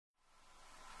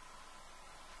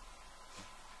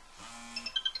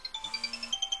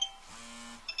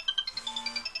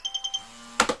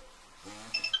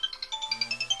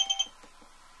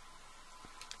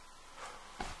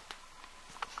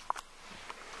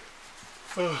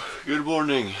Oh, good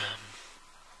morning.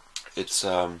 It's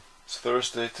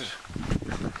Thursday.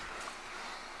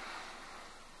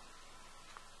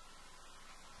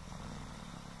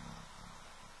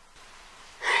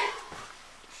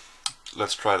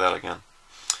 Let's try that again.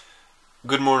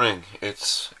 Good morning.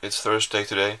 It's Thursday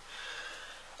today.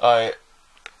 I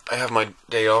have my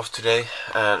day off today,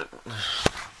 and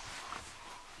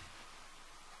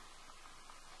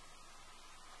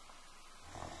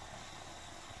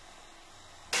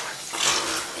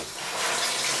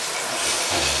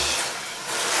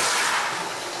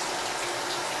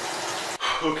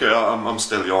okay, I'm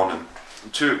still yawning.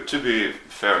 To be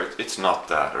fair, it's not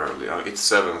that early. It's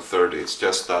 7:30. It's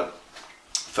just that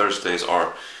Thursdays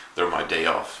they're my day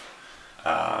off.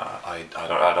 I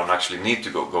don't actually need to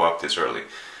go up this early,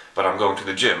 but I'm going to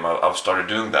the gym. I've started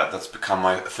doing that. That's become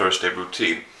my Thursday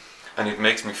routine, and it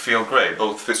makes me feel great,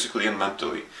 both physically and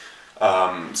mentally.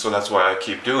 So that's why I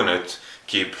keep doing it.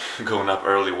 Keep going up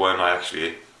early when I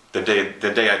actually the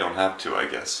day I don't have to, I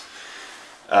guess.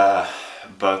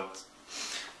 But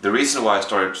the reason why I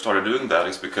started doing that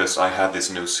is because I had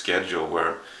this new schedule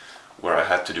where I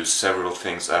had to do several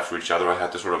things after each other. I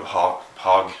had to sort of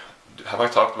hog. Have I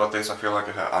talked about this? I feel like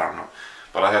I have. I don't know.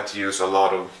 But I had to use a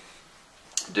lot of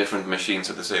different machines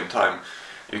at the same time.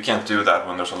 You can't do that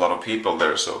when there's a lot of people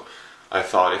there. So I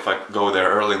thought if I go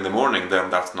there early in the morning, then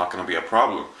that's not going to be a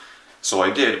problem. So I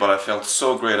did, but I felt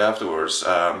so great afterwards.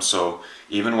 So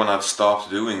even when I've stopped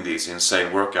doing these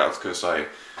insane workouts, because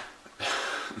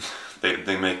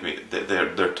they make me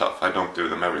they're tough. I don't do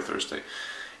them every Thursday.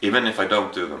 Even if I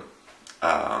don't do them,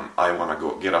 I want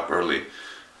to get up early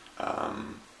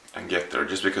and get there,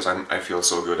 just because I feel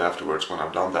so good afterwards when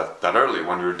I've done that early.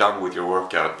 When you're done with your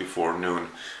workout before noon,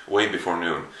 way before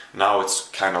noon. Now it's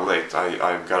kind of late.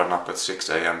 I've gotten up at 6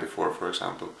 a.m. before, for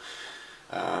example.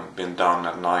 Been done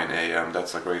at 9 a.m.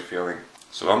 That's a great feeling.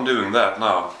 So I'm doing that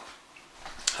now.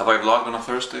 Have I vlogged on a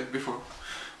Thursday before?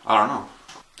 I don't know.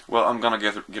 Well, I'm gonna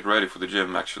get ready for the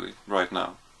gym actually right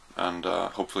now, and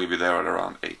hopefully be there at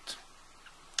around 8.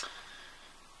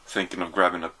 Thinking of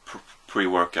grabbing a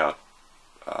pre-workout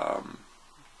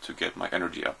to get my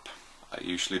energy up. I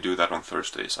usually do that on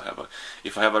Thursdays.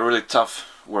 If I have a really tough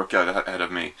workout ahead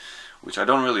of me, which I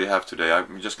don't really have today,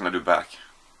 I'm just gonna do back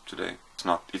today.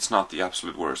 It's not the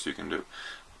absolute worst you can do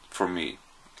for me,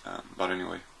 but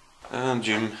anyway. And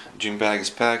gym bag is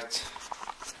packed.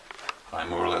 I'm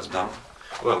more or less done.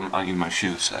 Well, I need my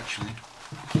shoes actually.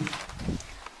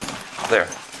 There.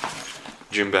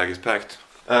 Gym bag is packed.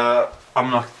 I'm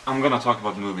gonna talk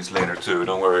about movies later too.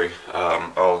 Don't worry.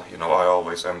 I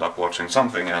always end up watching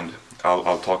something, and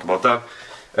I'll talk about that.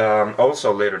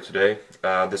 Also later today.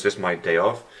 This is my day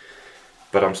off,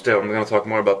 but I'm gonna talk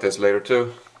more about this later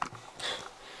too.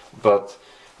 But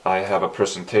I have a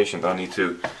presentation that I need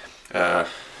to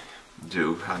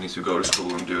do. I need to go to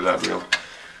school and do that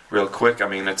real quick. I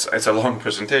mean, it's a long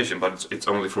presentation, but it's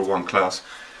only for one class.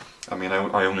 I mean,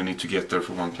 I only need to get there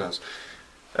for one class.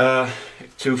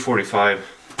 2:45.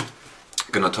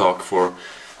 Gonna talk for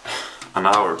an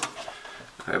hour.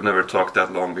 I've never talked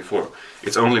that long before.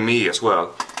 It's only me as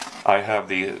well. I have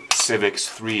the Civics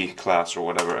 3 class or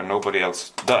whatever, and nobody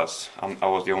else does. I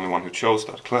was the only one who chose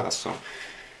that class, so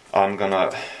I'm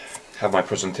gonna have my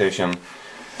presentation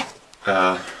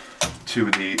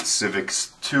to the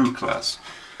Civics 2 class.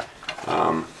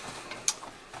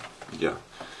 Yeah,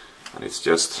 and it's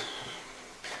just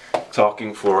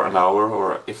talking for an hour,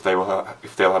 or if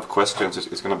they'll have questions,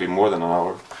 it's going to be more than an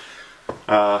hour.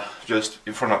 Just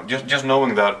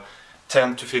knowing that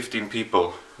 10 to 15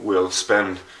 people will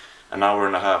spend an hour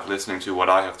and a half listening to what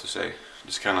I have to say,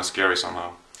 it's kind of scary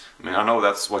somehow. I mean, I know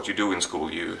that's what you do in school,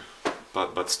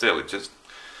 but still, it just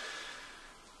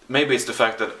maybe it's the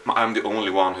fact that I'm the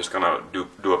only one who's gonna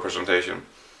do a presentation,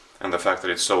 and the fact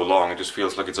that it's so long, it just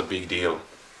feels like it's a big deal.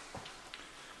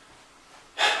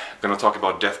 I'm gonna talk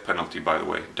about death penalty, by the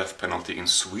way. Death penalty in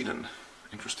Sweden.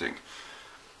 Interesting.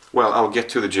 Well, I'll get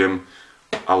to the gym.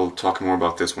 I'll talk more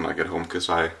about this when I get home, because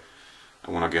I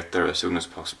want to get there as soon as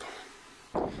possible.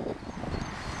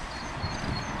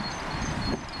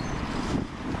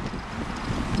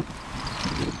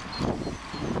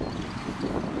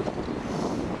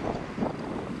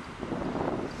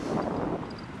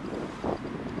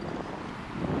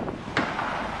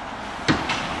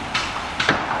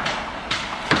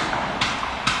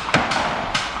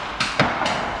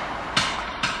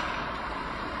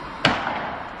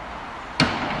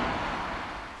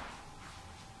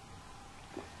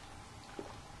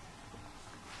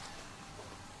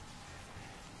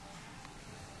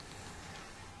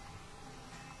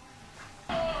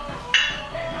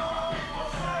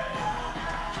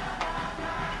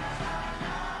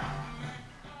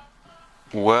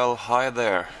 Well, hi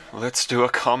there. Let's do a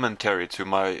commentary to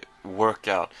my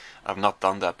workout. I've not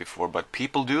done that before, but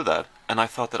people do that, and I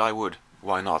thought that I would.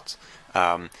 Why not?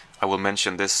 I will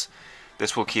mention this.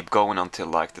 This will keep going until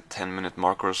like the 10-minute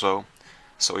mark or so.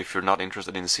 So if you're not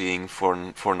interested in seeing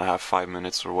 4.5, 5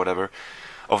 minutes or whatever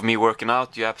of me working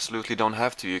out, you absolutely don't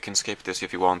have to. You can skip this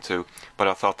if you want to. But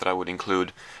I thought that I would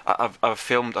include. I've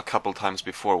filmed a couple times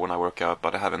before when I work out,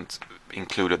 but I haven't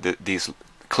included these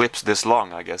clips this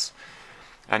long, I guess.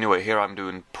 Anyway, here I'm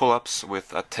doing pull-ups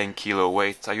with a 10 kilo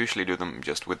weight. I usually do them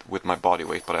just with my body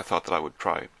weight, but I thought that I would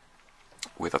try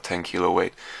with a 10 kilo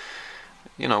weight.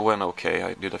 You know, went okay.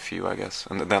 I did a few, I guess.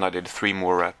 And then I did 3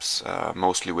 more reps,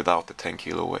 mostly without the 10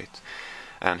 kilo weight.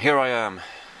 And here I am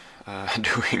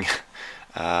doing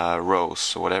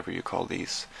rows, or whatever you call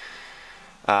these.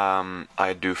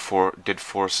 I did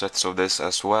 4 sets of this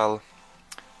as well.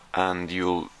 And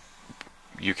you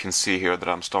can see here that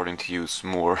I'm starting to use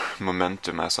more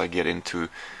momentum as I get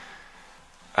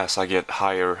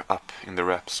higher up in the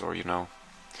reps, or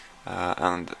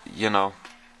and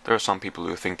there are some people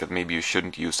who think that maybe you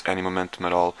shouldn't use any momentum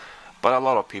at all, but a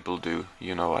lot of people do.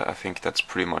 I think that's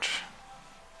pretty much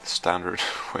the standard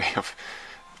way of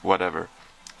whatever.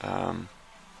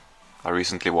 I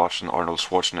recently watched an Arnold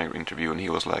Schwarzenegger interview, and he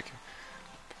was like,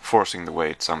 forcing the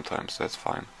weight sometimes, that's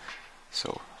fine.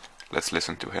 So let's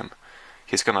listen to him.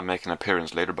 He's gonna make an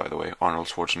appearance later, by the way, Arnold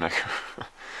Schwarzenegger.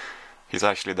 He's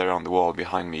actually there on the wall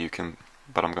behind me,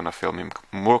 but I'm gonna film him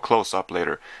more close up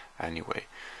later. Anyway,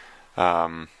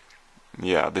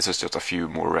 yeah, this is just a few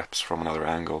more reps from another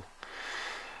angle.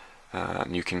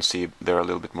 And you can see there a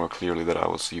little bit more clearly that I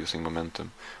was using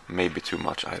momentum. Maybe too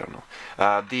much, I don't know.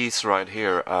 These right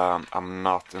here, I'm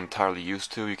not entirely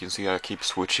used to. You can see I keep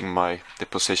switching the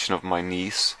position of my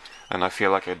knees, and I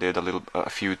feel like I did a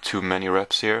few too many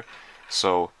reps here.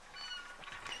 So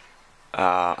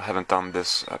I haven't done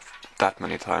this that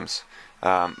many times,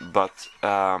 but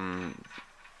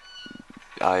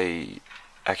I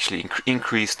actually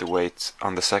increased the weight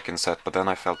on the second set, but then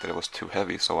I felt that it was too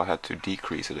heavy, so I had to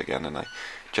decrease it again, and I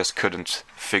just couldn't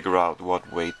figure out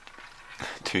what weight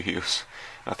to use.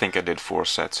 I think I did 4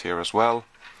 sets here as well.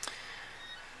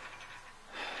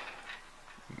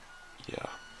 Yeah,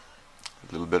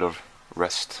 a little bit of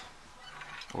rest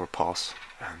or pause,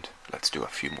 and let's do a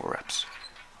few more reps.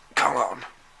 Come on,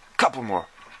 couple more.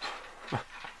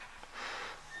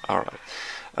 Alright,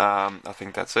 I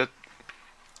think that's it.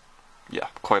 Yeah,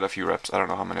 quite a few reps. I don't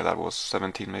know how many that was,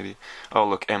 17 maybe. Oh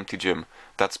look, empty gym.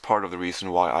 That's part of the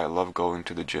reason why I love going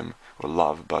to the gym, or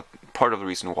but part of the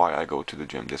reason why I go to the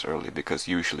gym this early, because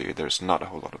usually there's not a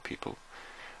whole lot of people.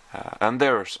 And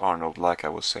there's Arnold, like I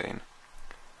was saying.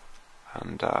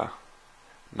 And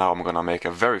now I'm gonna make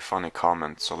a very funny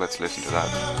comment, so let's listen to that.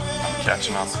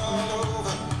 Catching up.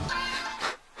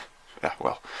 Yeah,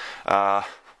 well.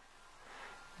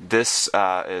 This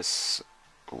is,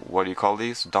 what do you call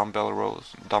these? Dumbbell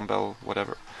rows? Dumbbell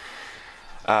whatever.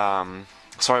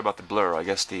 Sorry about the blur. I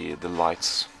guess the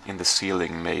lights in the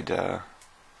ceiling made the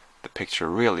picture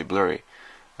really blurry.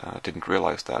 Didn't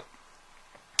realize that.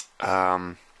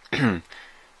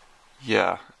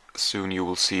 Yeah, soon you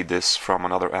will see this from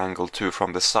another angle too,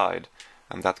 from the side,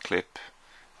 and that clip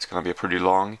is gonna be pretty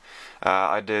long.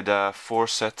 I did 4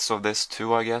 sets of this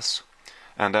too, I guess,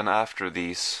 and then after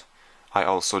these I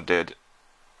also did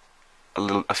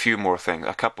a few more things,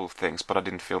 a couple of things, but I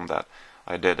didn't film that.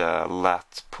 I did a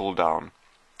lat pull down,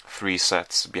 3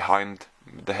 sets behind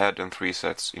the head and 3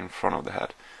 sets in front of the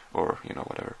head, or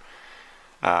whatever.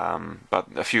 But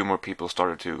a few more people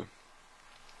started to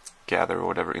gather or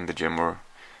whatever in the gym, or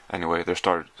anyway,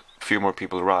 a few more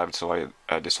people arrived, so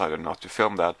I decided not to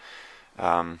film that.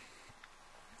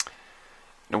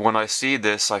 When I see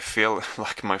this, I feel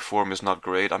like my form is not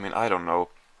great. I mean, I don't know.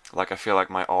 Like, I feel like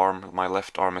my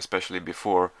left arm, especially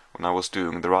before, when I was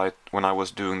doing the right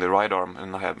arm,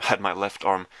 and I had my left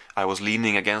arm, I was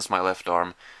leaning against my left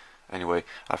arm. Anyway,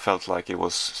 I felt like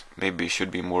maybe it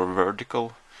should be more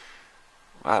vertical.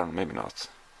 I don't know, maybe not.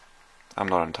 I'm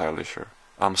not entirely sure.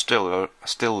 I'm still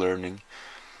learning.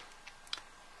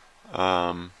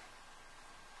 Yeah,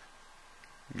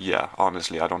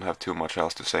 honestly, I don't have too much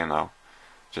else to say now.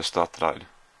 Just thought that I'd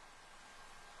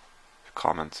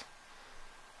comment.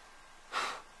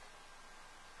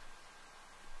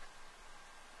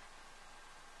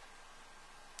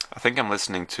 I think I'm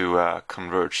listening to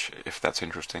Converge, if that's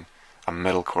interesting. A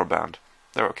metalcore band.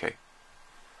 They're okay.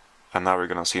 And now we're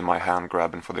gonna see my hand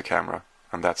grabbing for the camera,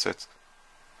 and that's it.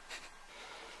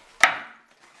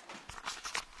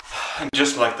 And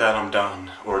just like that I'm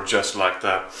done, or just like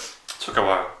that. Took a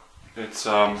while. It's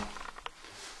 10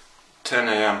 10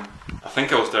 a.m. I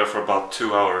think I was there for about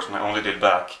 2 hours and I only did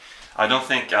back. I don't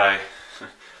think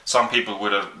some people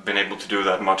would have been able to do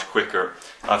that much quicker.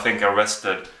 I think I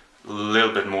rested a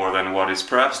little bit more than what is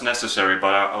perhaps necessary,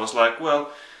 but I was like,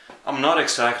 well, I'm not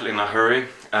exactly in a hurry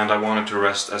and I wanted to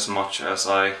rest as much as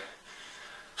I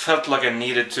felt like I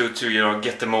needed to you know,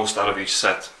 get the most out of each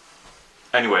set.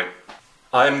 Anyway,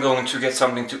 I'm going to get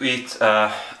something to eat.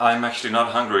 I'm actually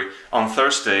not hungry. On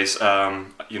Thursdays,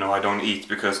 you know, I don't eat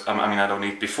because, I mean, I don't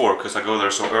eat before because I go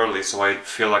there so early, so I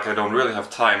feel like I don't really have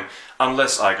time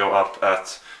unless I go up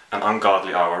at an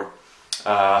ungodly hour.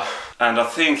 And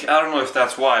I don't know if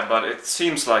that's why, but it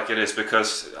seems like it is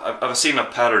because I've seen a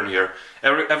pattern here.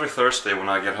 Every Thursday when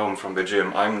I get home from the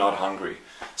gym, I'm not hungry.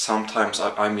 Sometimes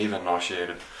I'm even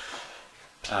nauseated.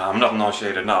 I'm not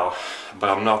nauseated now, but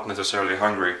I'm not necessarily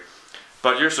hungry.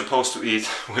 But you're supposed to eat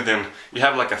within, you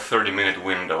have like a 30-minute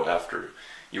window after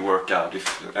you work out,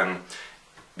 and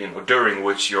you know, during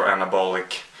which your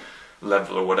anabolic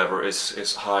level or whatever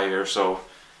is higher. So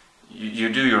you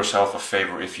do yourself a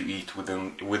favor if you eat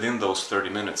within those 30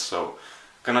 minutes. So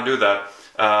gonna do that.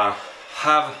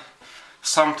 Have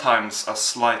sometimes a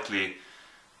slightly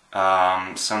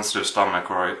sensitive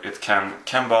stomach, or it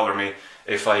can bother me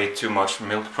if I eat too much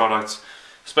milk products,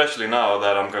 especially now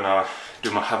that I'm gonna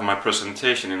have my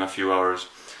presentation in a few hours.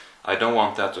 I don't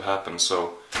want that to happen.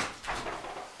 So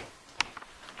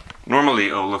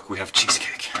normally, oh look, we have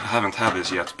cheesecake. I haven't had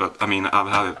this yet, but I mean, I've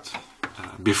had it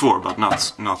before, but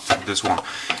not this one.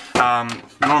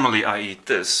 Normally I eat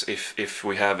this if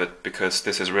we have it, because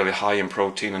this is really high in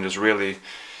protein and just really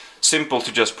simple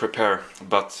to just prepare,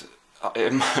 but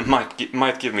it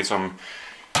might give me some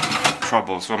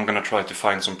trouble, so I'm gonna try to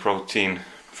find some protein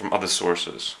from other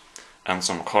sources and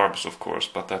some carbs, of course,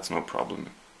 but that's no problem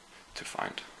to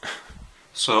find.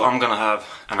 So I'm gonna have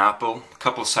an apple, a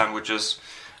couple sandwiches,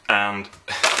 and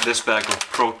this bag of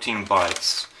protein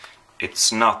bites.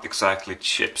 It's not exactly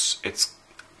chips, it's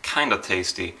kind of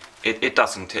tasty. It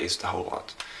doesn't taste a whole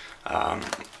lot.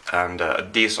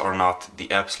 These are not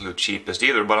the absolute cheapest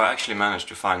either, but I actually managed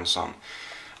to find some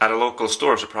at a local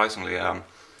store, surprisingly.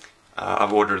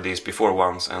 I've ordered these before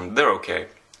once and they're okay.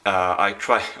 I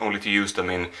try only to use them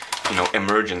in, you know,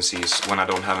 emergencies when I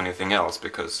don't have anything else,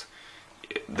 because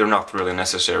they're not really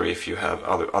necessary if you have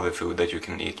other food that you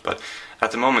can eat. But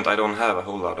at the moment I don't have a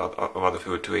whole lot of other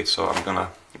food to eat, so I'm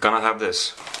gonna have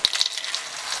this.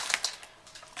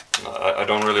 I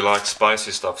don't really like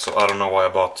spicy stuff, so I don't know why I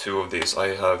bought 2 of these.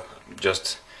 I have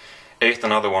just ate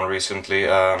another one recently.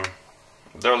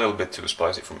 They're a little bit too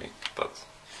spicy for me, but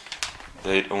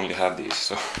they only have these,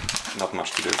 so not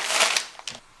much to do.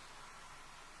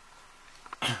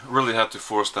 Really had to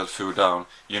force that food down.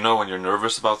 You know, when you're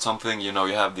nervous about something, you know,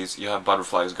 you have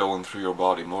butterflies going through your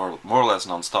body more or less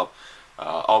non-stop.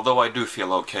 Although I do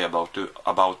feel okay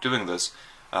about doing this,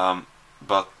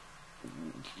 but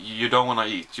you don't want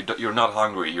to eat. You're not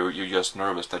hungry. You're just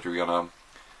nervous that you're gonna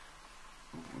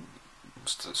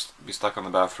be stuck in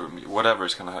the bathroom. Whatever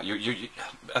is gonna happen.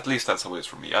 At least that's how it is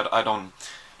for me. I don't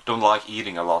like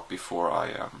eating a lot before I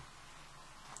am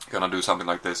gonna do something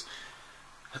like this.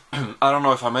 I don't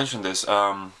know if I mentioned this.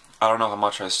 I don't know how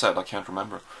much I said. I can't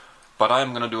remember. But I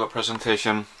am gonna do a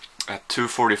presentation at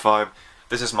 2:45.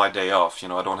 This is my day off. You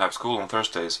know, I don't have school on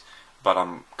Thursdays, but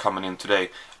I'm coming in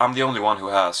today. I'm the only one who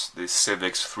has the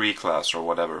Civics 3 class, or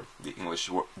whatever the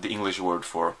English word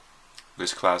for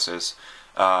this class is.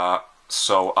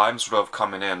 So I'm sort of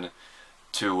coming in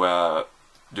to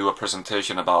do a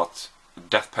presentation about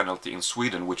death penalty in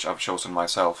Sweden, which I've chosen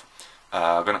myself.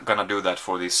 Gonna do that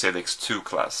for the Civics 2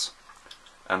 class,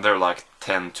 and they're like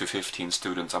 10 to 15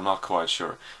 students. I'm not quite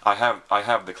sure. I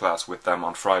have the class with them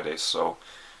on Fridays, so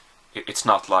it's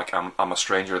not like I'm a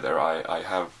stranger there. I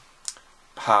have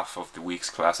half of the week's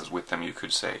classes with them, you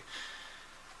could say.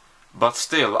 But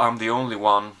still, I'm the only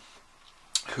one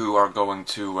who are going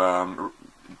to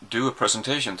do a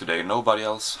presentation today. Nobody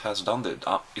else has done it.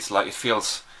 It's like, it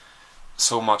feels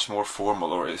so much more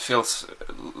formal, or it feels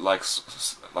like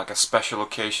a special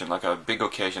occasion, like a big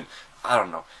occasion. I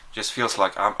don't know. It just feels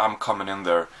like I'm coming in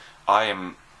there.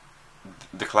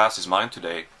 The class is mine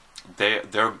today.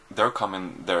 They're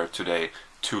coming there today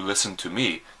to listen to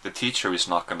me. The teacher is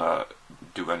not gonna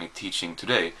do any teaching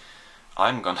today.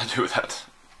 I'm gonna do that.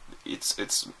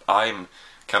 I'm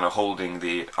kind of holding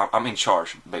I'm in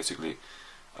charge, basically,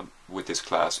 with this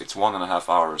class. It's 1.5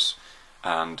 hours,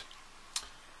 and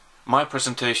my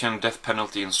presentation, death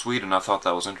penalty in Sweden, I thought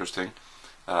that was interesting.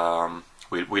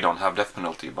 We don't have death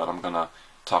penalty, but I'm gonna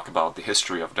talk about the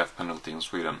history of death penalty in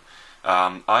Sweden.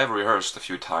 I've rehearsed a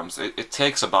few times. It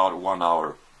takes about 1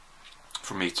 hour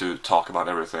for me to talk about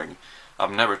everything.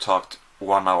 I've never talked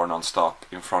 1 hour non-stop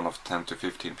in front of 10 to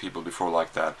 15 people before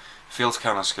like that. Feels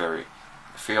kind of scary.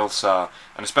 Feels, and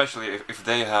especially if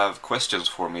they have questions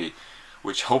for me,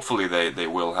 which hopefully they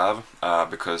will have,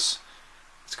 because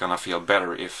it's gonna feel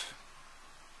better if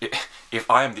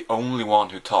I am the only one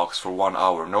who talks for 1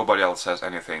 hour, nobody else says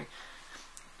anything.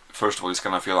 First of all, it's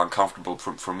gonna feel uncomfortable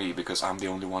for me because I'm the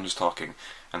only one who's talking,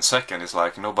 and second, it's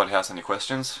like nobody has any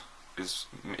questions.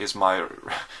 Is my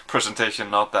presentation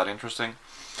not that interesting?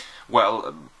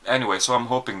 Well, anyway, so I'm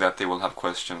hoping that they will have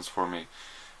questions for me.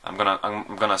 I'm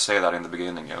gonna say that in the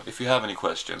beginning. You know, if you have any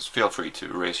questions, feel free to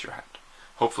raise your hand.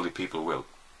 Hopefully, people will.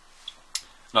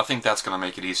 And I think that's gonna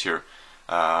make it easier.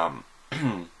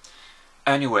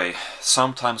 Anyway,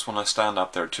 sometimes when I stand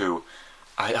up there too,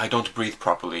 I don't breathe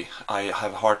properly. I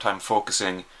have a hard time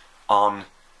focusing on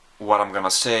what I'm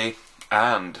gonna say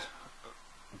and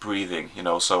breathing, you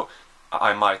know, so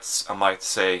I might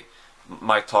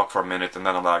talk for a minute and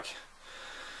then I'm like,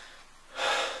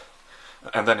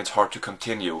 and then it's hard to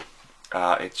continue.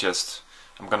 I'm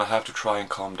gonna have to try and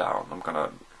calm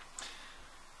down.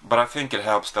 But I think it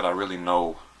helps that I really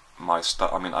know my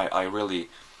stuff. I mean,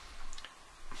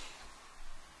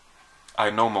 I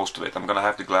know most of it. I'm gonna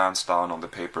have to glance down on the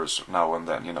papers now and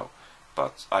then, you know,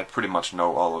 but I pretty much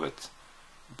know all of it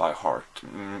by heart,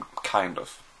 kind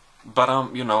of. But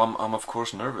you know, I'm of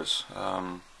course nervous.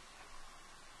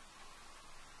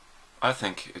 I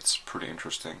think it's pretty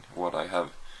interesting what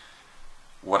I've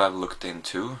looked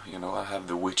into. You know, I have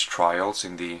the witch trials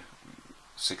in the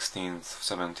 16th,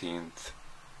 17th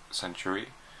century.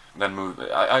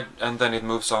 And then it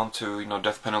moves on to, you know,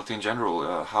 death penalty in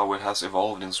general, how it has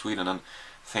evolved in Sweden, and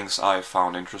things I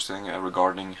found interesting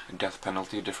regarding death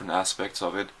penalty, different aspects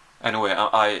of it. Anyway,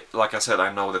 like I said,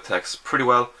 I know the text pretty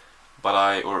well,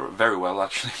 or very well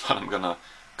actually, but I'm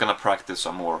gonna practice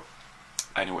some more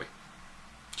anyway,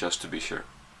 just to be sure.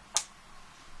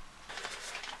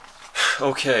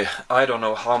 Okay, I don't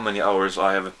know how many hours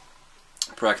I have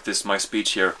practiced my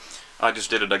speech here. I just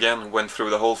did it again, went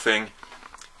through the whole thing.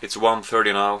 It's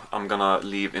 1:30 now. I'm gonna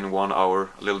leave in 1 hour,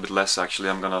 a little bit less actually.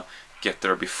 I'm gonna get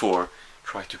there before,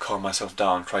 try to calm myself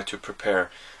down, try to prepare,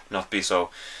 not be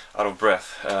so out of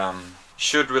breath.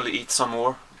 Should really eat some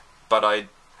more, but I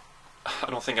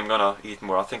don't think I'm gonna eat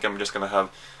more. I think I'm just gonna have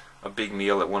a big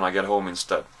meal when I get home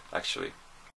instead, actually.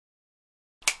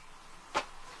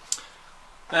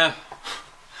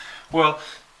 Well,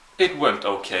 it went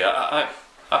okay.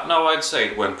 No, I'd say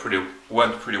it went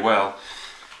pretty well.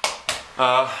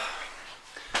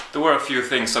 There were a few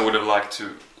things I would have liked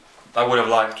to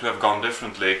have gone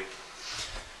differently.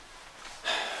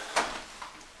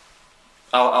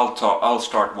 I'll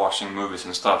start watching movies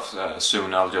and stuff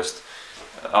soon. I'm just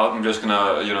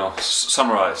gonna, you know,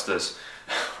 summarize this.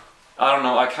 I don't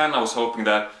know. I was hoping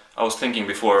that. I was thinking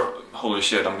before, holy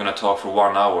shit, I'm gonna talk for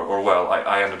 1 hour, or well,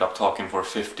 I ended up talking for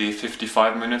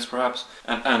 55 minutes perhaps.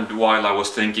 And while I was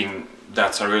thinking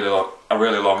that's a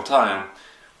really long time,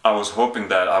 I was hoping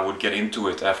that I would get into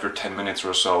it after 10 minutes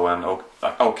or so, and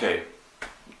okay,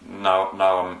 now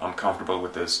I'm comfortable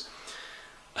with this.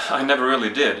 I never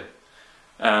really did,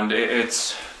 and it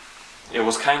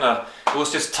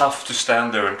was just tough to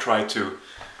stand there and try to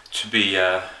be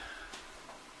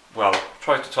well,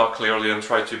 try to talk clearly and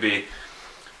try to be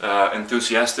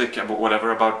enthusiastic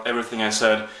about everything I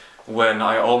said, when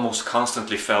I almost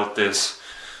constantly felt this,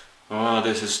 oh,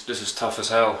 this is tough as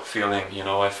hell feeling. You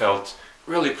know, I felt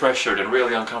really pressured and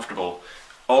really uncomfortable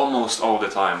almost all the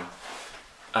time,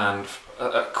 and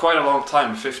quite a long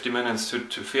time, 50 minutes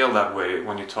to feel that way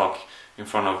when you talk in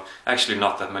front of actually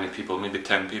not that many people, maybe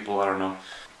 10 people, I don't know.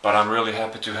 But I'm really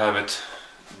happy to have it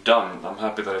done. I'm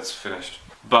happy that it's finished.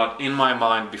 But in my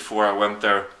mind, before I went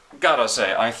there, gotta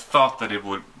say, I thought that it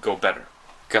would go better.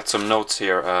 Got some notes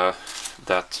here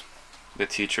that the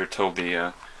teacher told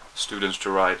the students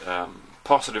to write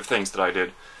positive things that I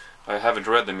did. I haven't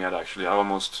read them yet, actually. I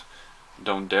almost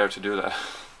don't dare to do that.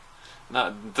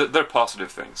 No, they're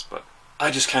positive things, but I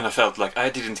just kind of felt like I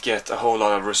didn't get a whole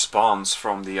lot of response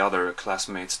from the other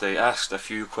classmates. They asked a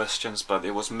few questions, but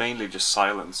it was mainly just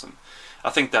silence, and I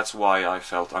think that's why I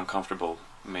felt uncomfortable,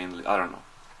 mainly. I don't know.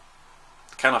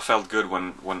 Kind of felt good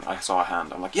when I saw a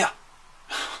hand. I'm like, yeah!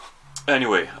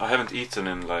 Anyway, I haven't eaten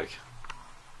in like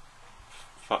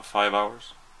 5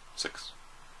 hours? 6?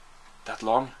 That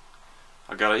long?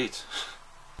 I gotta eat.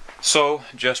 So,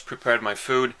 just prepared my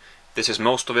food. This is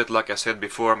most of it. Like I said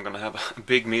before, I'm gonna have a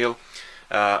big meal.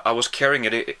 I was carrying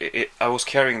I was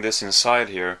carrying this inside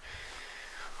here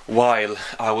while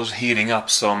I was heating up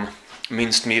some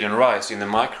minced meat and rice in the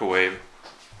microwave.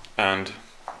 And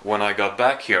when I got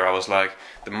back here, I was like,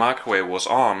 the microwave was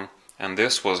on and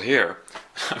this was here.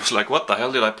 I was like, what the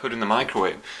hell did I put in the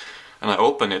microwave? And I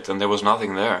opened it and there was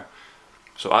nothing there.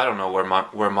 So I don't know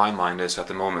where my mind is at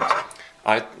the moment.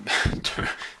 I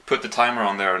put the timer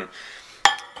on there and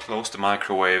closed the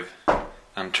microwave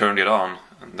and turned it on,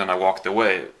 and then I walked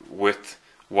away with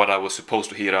what I was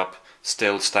supposed to heat up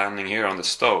still standing here on the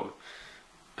stove.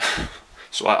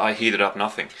 So I heated up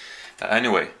nothing.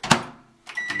 Anyway,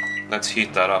 let's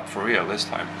heat that up for real this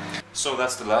time. So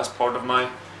that's the last part of my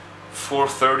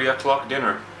 4:30 o'clock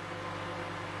dinner.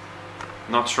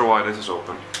 Not sure why this is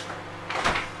open.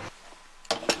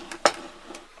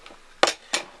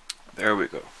 There we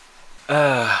go.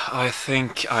 I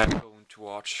think I'm going to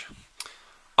watch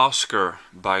Oscar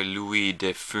by Louis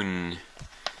de Funès.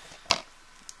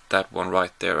 That one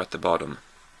right there at the bottom.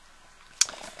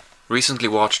 Recently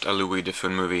watched a Louis de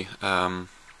Funès movie,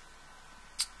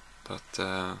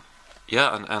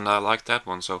 yeah, and I like that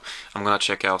one, so I'm gonna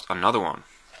check out another one.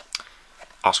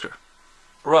 Oscar.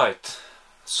 Right,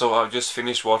 so I've just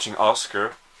finished watching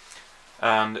Oscar,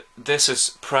 and this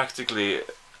is practically,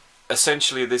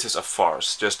 essentially this is a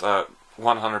farce, just a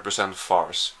 100%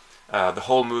 farce. The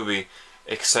whole movie,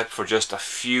 except for just a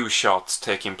few shots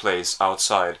taking place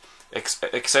outside,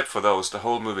 except for those, the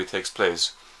whole movie takes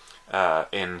place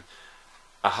in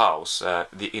a house,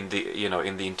 in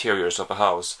the interiors of a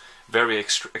house. Very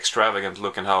extravagant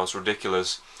looking house,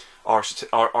 ridiculous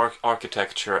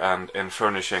architecture and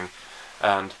furnishing,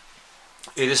 and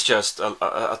it is just a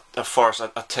farce,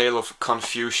 a tale of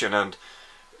confusion and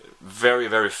very,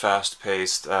 very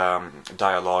fast-paced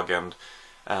dialogue and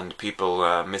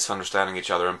people misunderstanding each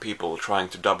other and people trying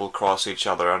to double-cross each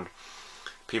other and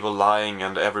people lying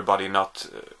and everybody not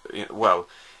well.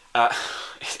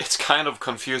 It's kind of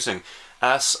confusing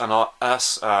as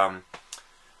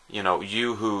you know,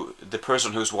 the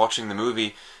person who's watching the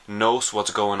movie knows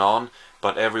what's going on,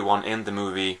 but everyone in the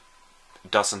movie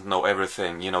doesn't know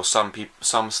everything. You know, some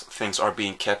things are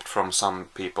being kept from some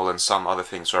people, and some other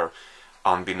things are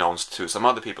unbeknownst to some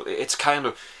other people. It's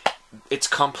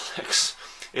complex.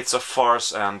 It's a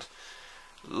farce and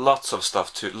lots of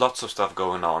stuff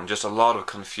going on. Just a lot of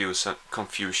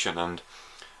confusion and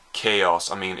chaos.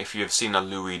 I mean, if you've seen a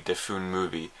Louis de Funès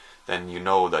movie, then you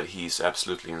know that he's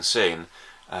absolutely insane.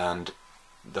 And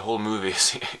the whole movie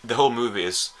is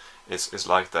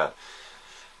like that.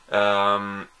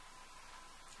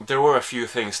 There were a few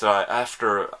things that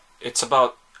it's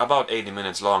about 80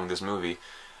 minutes long, this movie,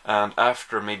 and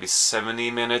after maybe 70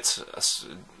 minutes,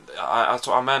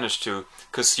 I managed to,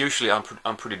 because usually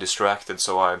I'm pretty distracted,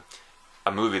 so a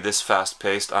movie this fast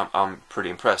paced, I'm pretty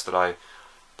impressed that I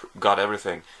got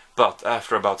everything. But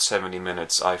after about 70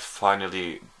 minutes, I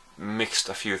finally mixed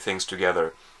a few things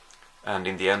together. And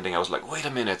in the ending I was like, wait a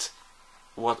minute,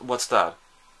 what's that?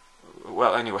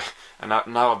 Well, anyway, and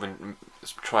now I've been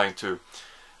trying to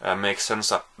make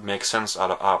sense out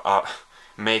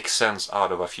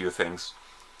of a few things,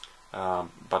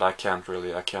 but I can't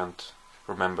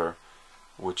remember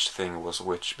which thing was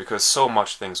which, because so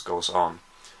much things goes on.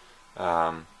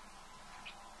 I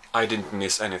didn't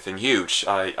miss anything huge.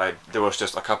 There was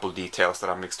just a couple details that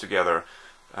I mixed together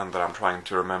and that I'm trying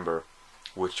to remember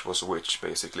which was which,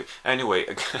 basically. Anyway,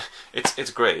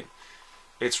 it's great.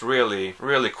 It's really,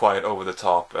 really quite over the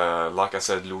top. Like I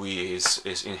said, Louis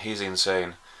he's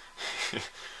insane.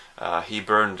 He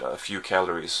burned a few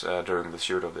calories during the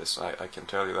shoot of this. I can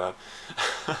tell you that.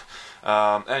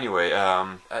 Anyway,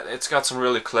 it's got some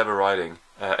really clever writing.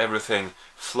 Everything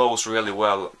flows really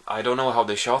well. I don't know how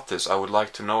they shot this. I would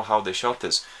like to know how they shot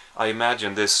this. I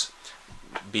imagine this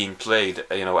being played,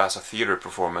 you know, as a theater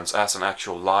performance, as an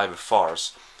actual live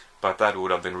farce, but that would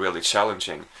have been really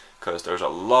challenging, because there's a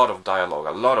lot of dialogue,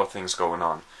 a lot of things going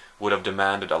on. Would have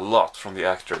demanded a lot from the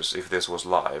actors if this was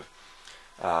live.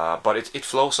 But it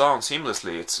flows on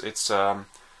seamlessly. It's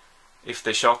if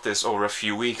they shot this over a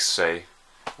few weeks, say,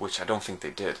 which I don't think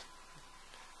they did.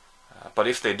 But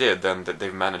if they did, then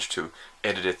they've managed to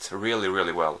edit it really,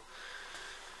 really well.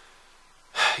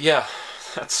 Yeah,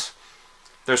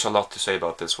 there's a lot to say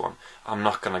about this one. I'm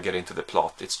not gonna get into the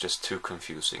plot, it's just too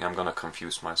confusing. I'm gonna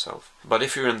confuse myself. But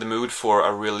if you're in the mood for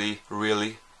a really,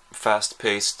 really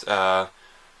fast-paced,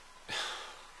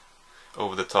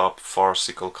 over-the-top,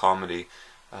 farcical comedy,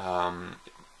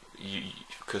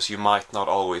 because you might not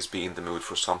always be in the mood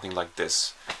for something like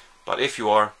this. But if you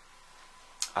are,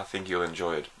 I think you'll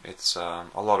enjoy it. It's a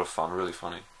lot of fun, really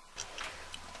funny.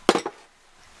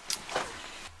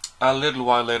 A little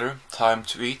while later, time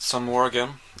to eat some more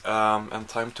again, and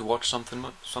time to watch something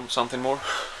more.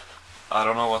 I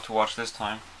don't know what to watch this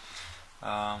time.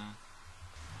 Can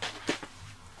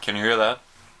you hear that?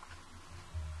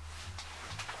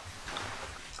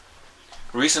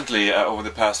 Recently, over the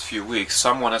past few weeks,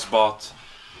 someone has bought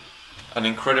an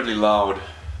incredibly loud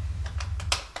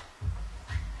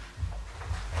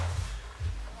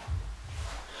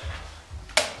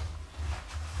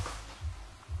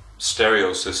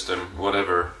stereo system,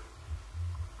 whatever,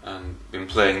 and been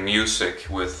playing music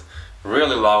with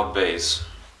really loud bass.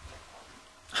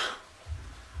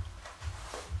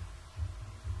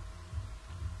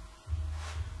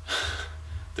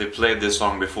 They played this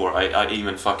song before. I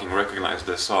even fucking recognized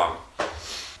this song.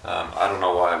 I don't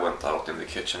know why I went out in the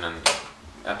kitchen and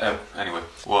anyway.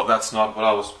 Well, that's not what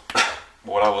I was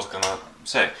what I was gonna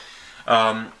say.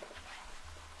 I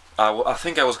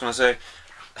think I was gonna say,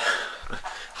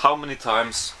 how many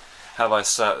times have I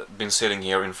been sitting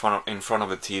here in front of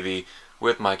the TV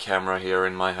with my camera here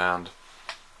in my hand,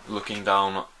 looking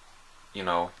down, you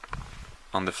know,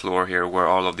 on the floor here where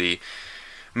all of the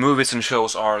movies and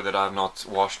shows are that I've not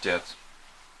watched yet.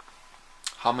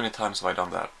 How many times have I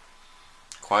done that?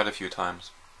 Quite a few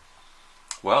times.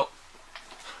 Well,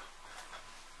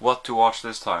 what to watch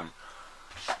this time?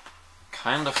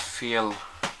 Kind of feel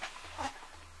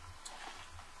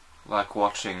like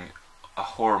watching a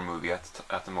horror movie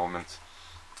at the moment.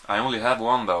 I only have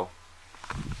one though.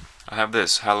 I have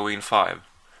this, Halloween 5.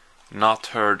 Not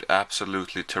heard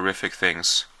absolutely terrific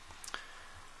things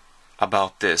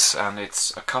about this, and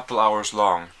it's a couple hours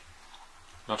long.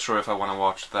 Not sure if I want to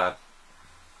watch that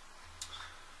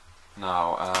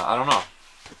now. I don't know.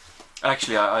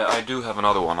 Actually, I do have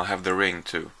another one. I have The Ring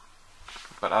too,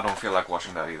 but I don't feel like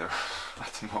watching that either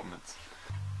at the moment.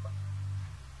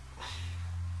 I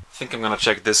think I'm gonna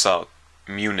check this out.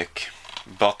 Munich.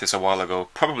 Bought this a while ago,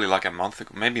 probably like a month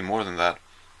ago, maybe more than that.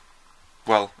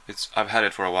 Well, I've had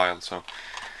it for a while, so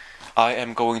I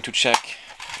am going to check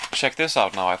this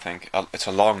out now. I think it's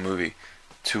a long movie,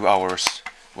 2 hours.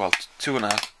 Well,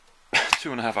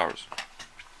 2.5 hours,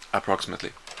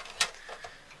 approximately.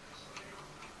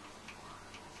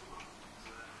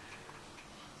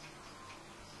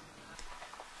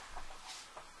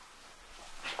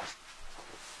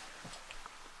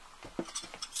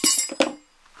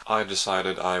 I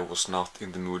decided I was not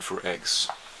in the mood for eggs,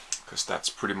 because that's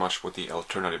pretty much what the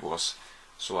alternative was.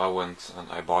 So I went and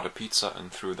I bought a pizza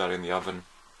and threw that in the oven,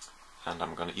 and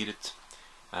I'm gonna eat it.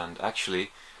 And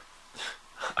actually,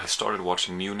 I started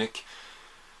watching Munich,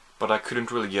 but I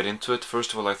couldn't really get into it.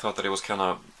 First of all, I thought that it was kind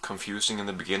of confusing in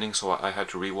the beginning, so I had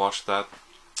to rewatch that.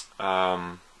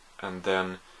 And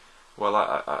then, well,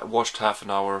 I watched half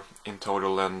an hour in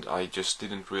total, and I just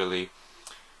didn't really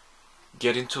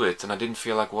get into it, and I didn't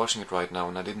feel like watching it right now,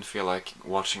 and I didn't feel like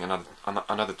watching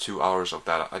another 2 hours of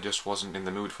that. I just wasn't in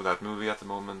the mood for that movie at the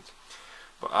moment.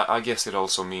 But I guess it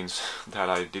also means that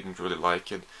I didn't really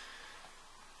like it.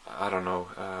 I don't know.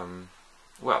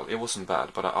 Well, it wasn't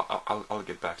bad, but I'll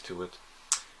get back to it.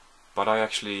 But I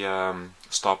actually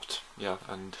stopped, yeah,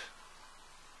 and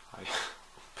I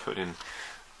put in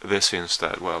this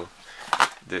instead. Well,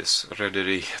 this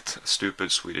Rederiet,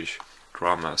 stupid Swedish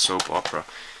drama soap opera.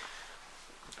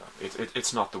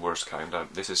 It's not the worst kind.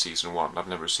 This is season 1. I've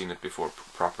never seen it before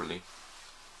properly.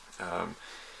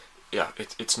 Yeah,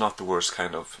 it's not the worst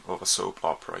kind of a soap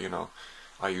opera, you know.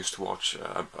 I used to watch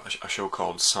a show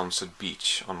called Sunset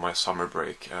Beach on my summer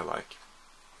break like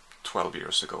 12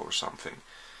 years ago or something.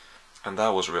 And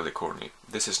that was really corny.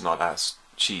 This is not as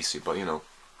cheesy, but you know,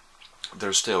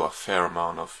 there's still a fair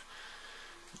amount of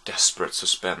desperate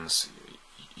suspense,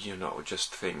 you know,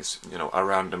 just things, you know, a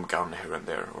random gun here and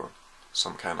there, or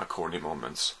some kind of corny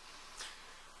moments.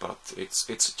 But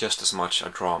it's just as much a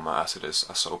drama as it is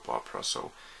a soap opera,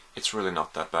 so it's really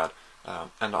not that bad.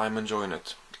 And I'm enjoying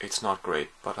it. It's not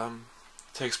great, but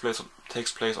takes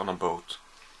place on a boat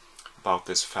about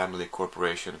this family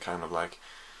corporation, kind of like,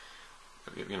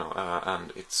 you know,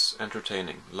 and it's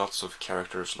entertaining. Lots of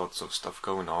characters, lots of stuff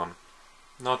going on.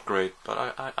 Not great, but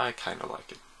I kind of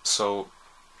like it. So,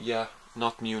 yeah,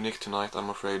 not Munich tonight, I'm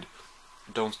afraid.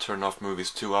 Don't turn off movies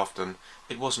too often.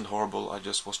 It wasn't horrible, I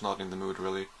just was not in the mood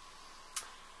really.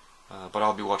 But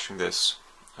I'll be watching this,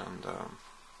 and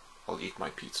I'll eat my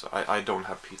pizza. I don't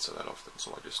have pizza that often,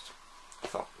 so I just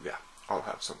thought, yeah, I'll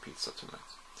have some pizza tonight.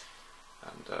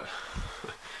 And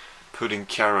putting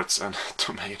carrots and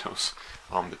tomatoes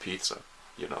on the pizza,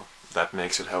 you know, that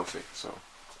makes it healthy, so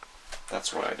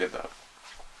that's why I did that.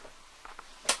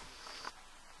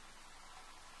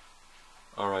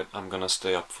 Alright, I'm gonna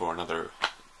stay up for another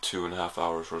 2.5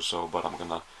 hours or so, but I'm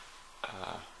gonna,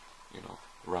 you know,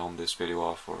 round this video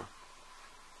off, or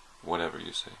whatever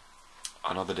you say.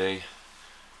 Another day,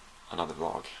 another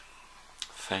vlog.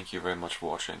 Thank you very much for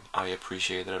watching. I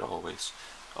appreciate it always.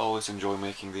 Always enjoy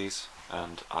making these,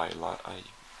 and I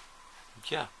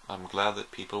yeah, I'm glad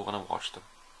that people want to watch them.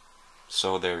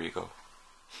 So there you go.